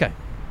 Let's go.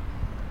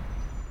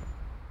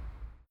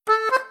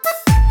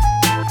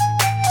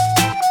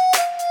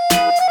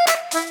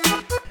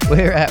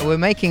 We're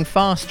making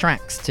fast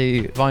tracks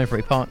to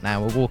Vivery Park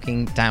now. We're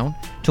walking down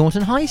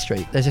Taunton High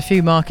Street. There's a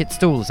few market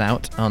stalls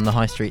out on the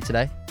high street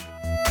today.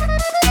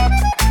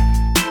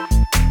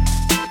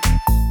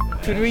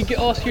 Could we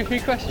ask you a few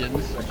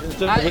questions?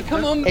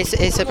 Come on.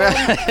 It's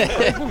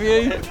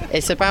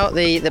about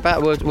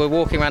we're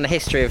walking around the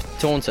history of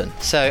Taunton.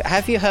 So,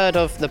 have you heard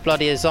of the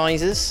Bloody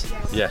Assizes?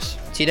 Yes.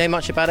 Do you know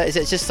much about it? Is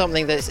it just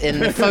something that's in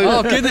the folk?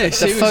 Oh goodness!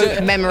 The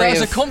folk memory.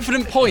 That was a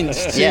confident point.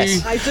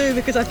 Yes. I do,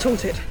 because I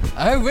taught it.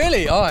 Oh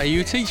really? Oh, are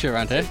you a teacher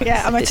around here?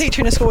 Yeah, I'm a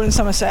teacher in a school in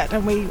Somerset,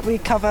 and we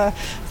cover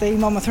the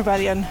Monmouth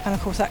Rebellion, and of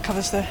course that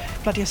covers the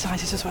Bloody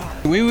Assizes as well.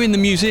 We were in the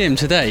museum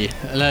today,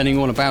 learning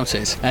all about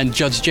it, and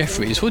Judge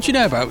Jeffreys. What do you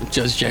know about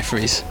Judge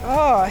Jeffreys?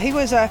 Oh, he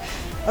was a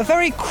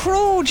very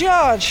cruel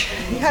judge.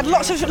 He had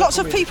lots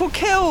of people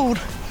killed.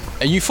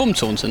 Are you from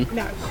Taunton?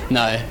 No.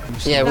 No.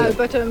 Yeah. No,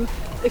 but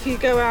if you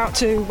go out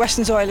to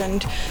Western's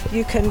Island,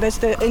 you can.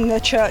 In the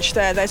church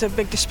there's a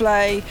big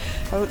display,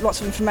 lots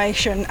of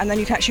information, and then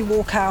you can actually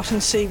walk out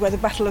and see where the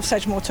Battle of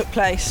Sedgemoor took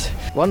place.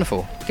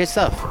 Wonderful. Good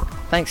stuff.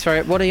 Thanks for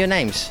it. What are your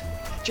names?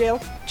 Jill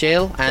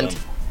and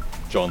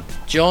John.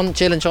 John.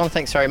 Jill and John,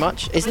 thanks very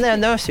much. Isn't there a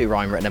nursery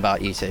rhyme written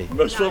about you two?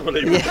 Most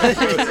probably.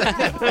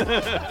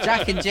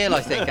 Jack and Jill,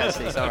 I think,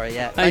 actually. Sorry,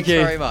 yeah. Thank Thanks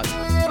you very much.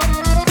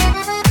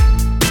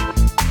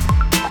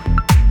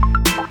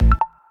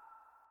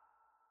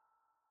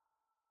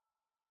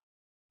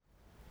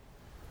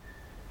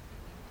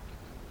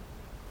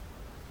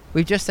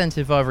 We've just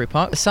entered Vivery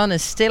Park. The sun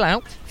is still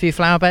out, a few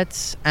flower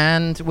beds,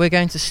 and we're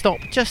going to stop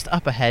just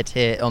up ahead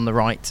here on the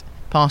right,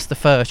 past the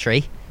fir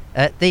tree,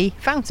 at the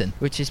fountain,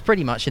 which is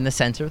pretty much in the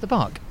centre of the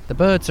park. The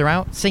birds are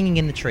out singing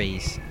in the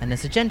trees, and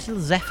there's a gentle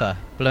zephyr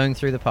blowing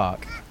through the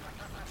park.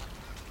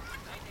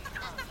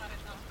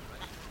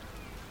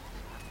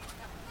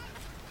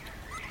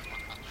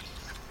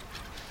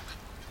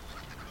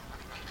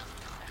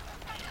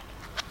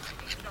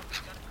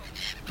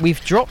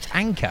 We've dropped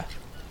anchor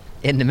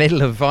in the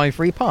middle of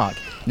Vivery Park,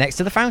 next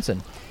to the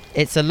fountain.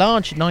 It's a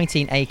large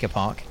 19-acre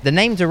park. The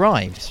name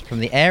derives from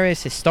the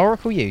area's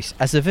historical use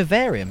as a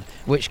vivarium,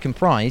 which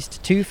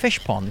comprised 2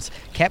 fish ponds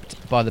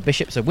kept by the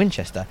bishops of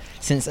Winchester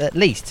since at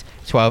least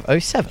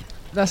 1207.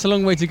 That's a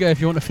long way to go if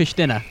you want a fish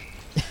dinner.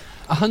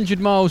 100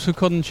 miles for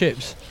cod and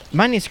chips.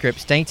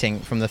 Manuscripts dating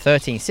from the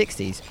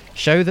 1360s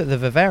show that the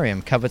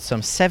vivarium covered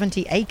some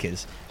 70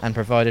 acres and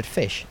provided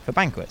fish for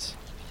banquets.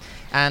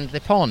 And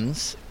the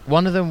ponds,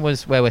 one of them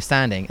was where we're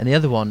standing, and the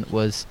other one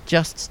was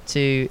just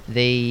to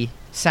the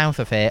south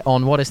of here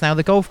on what is now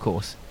the golf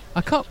course.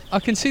 I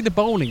can see the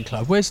bowling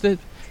club. Where's the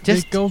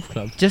golf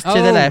club? Just to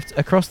the left,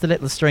 across the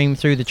little stream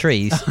through the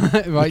trees.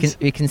 Right.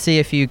 You can see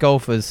a few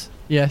golfers.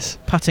 Yes.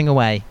 Putting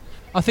away.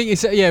 I think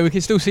it's we can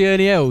still see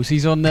Ernie Els.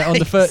 He's on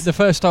the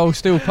first hole,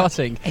 still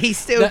putting. He's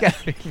still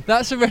going.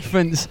 That's a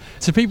reference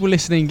to people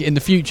listening in the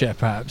future,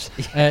 perhaps.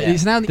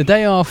 It's now the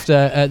day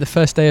after the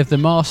first day of the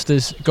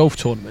Masters golf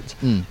tournament,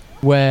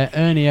 where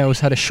Ernie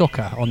Els had a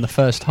shocker on the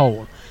first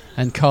hole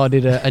and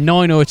carded a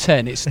 9 or a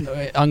 10. It's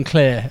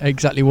unclear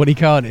exactly what he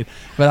carded,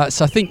 but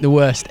that's, I think, the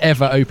worst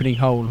ever opening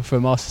hole for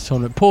a Masters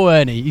tournament. Poor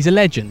Ernie, he's a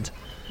legend.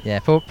 Yeah,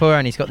 poor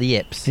Ernie's got the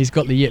yips. He's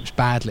got the yips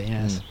badly,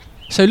 yes.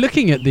 So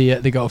looking at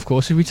the golf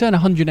course, if we turn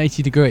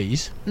 180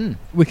 degrees,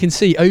 we can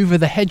see over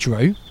the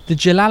hedgerow the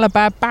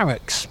Jalalabad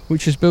Barracks,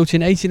 which was built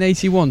in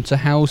 1881 to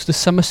house the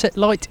Somerset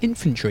Light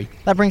Infantry.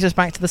 That brings us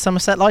back to the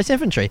Somerset Light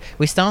Infantry.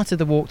 We started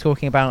the walk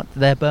talking about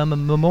their Burma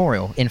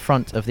Memorial in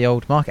front of the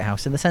old market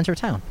house in the centre of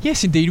town.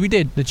 Yes, indeed we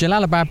did. The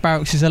Jalalabad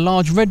Barracks is a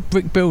large red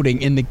brick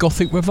building in the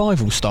Gothic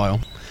Revival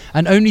style,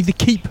 and only the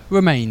keep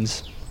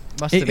remains.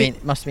 Must have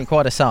been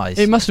quite a size.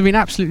 It must have been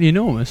absolutely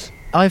enormous.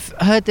 I've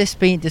heard this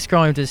being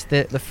described as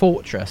the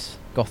fortress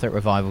Gothic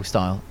Revival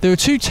style. There are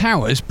 2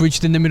 towers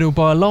bridged in the middle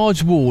by a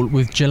large wall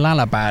with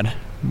Jalalabad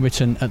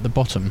written at the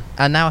bottom.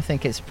 And now I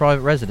think it's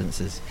private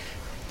residences.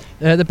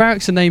 The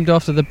barracks are named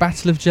after the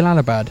Battle of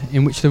Jalalabad,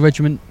 in which the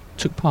regiment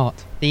took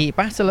part. The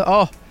Battle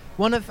of...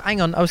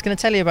 hang on, I was going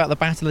to tell you about the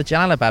Battle of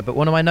Jalalabad, but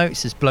one of my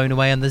notes is blown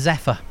away on the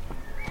Zephyr.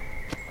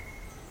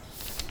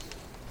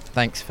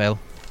 Thanks, Phil.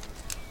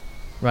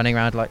 Running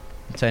around like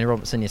Tony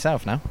Robertson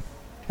yourself now.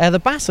 The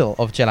Battle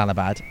of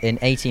Jalalabad in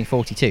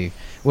 1842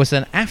 was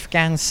an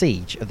Afghan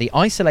siege of the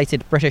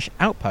isolated British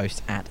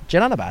outpost at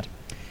Jalalabad.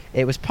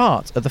 It was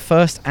part of the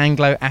First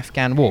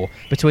Anglo-Afghan War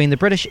between the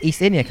British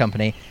East India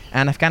Company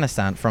and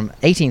Afghanistan from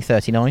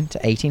 1839 to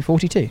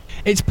 1842.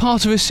 It's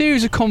part of a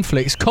series of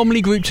conflicts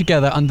commonly grouped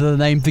together under the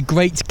name The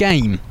Great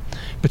Game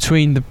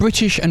between the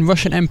British and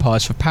Russian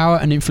empires for power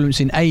and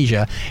influence in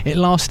Asia. It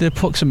lasted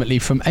approximately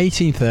from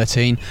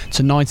 1813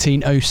 to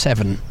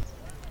 1907.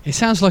 It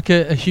sounds like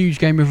a huge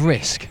game of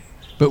Risk,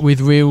 but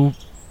with real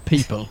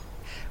people.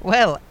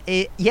 Well,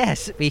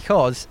 yes,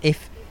 because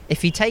if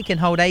you take and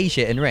hold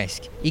Asia in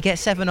Risk, you get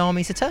 7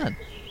 armies a turn.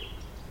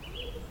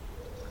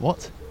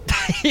 What?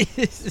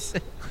 It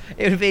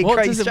would be a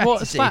great strategy. What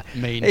does that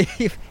mean?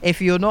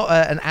 If you're not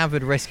an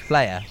avid Risk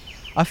player,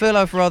 I feel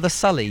I've rather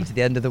sullied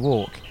the end of the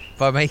walk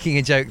by making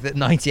a joke that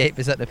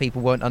 98% of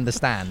people won't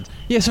understand.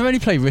 Yes, I've only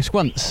played Risk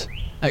once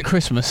at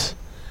Christmas,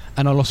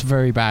 and I lost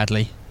very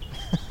badly.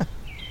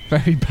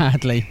 Very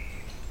badly.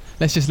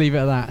 Let's just leave it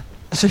at that.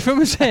 So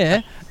from us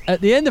here, at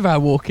the end of our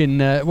walk in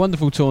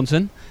wonderful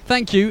Taunton,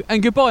 thank you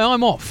and goodbye,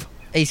 I'm off.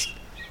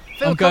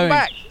 Phil, come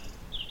back.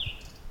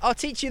 I'll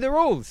teach you the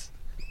rules.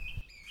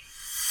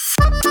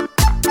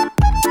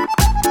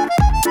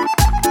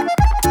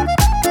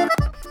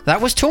 That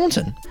was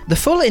Taunton. The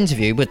full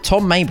interview with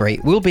Tom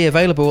Mayberry will be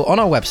available on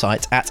our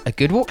website at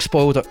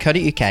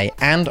agoodwalkspoil.co.uk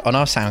and on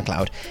our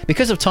SoundCloud.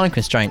 Because of time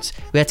constraints,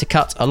 we had to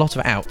cut a lot of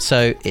it out,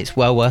 so it's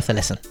well worth a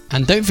listen.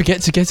 And don't forget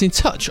to get in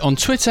touch on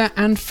Twitter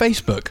and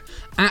Facebook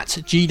at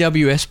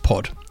GWS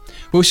Pod.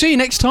 We'll see you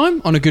next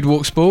time on A Good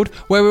Walk Spoiled,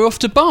 where we're off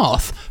to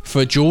Bath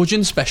for a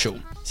Georgian special.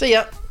 See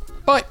ya.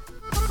 Bye.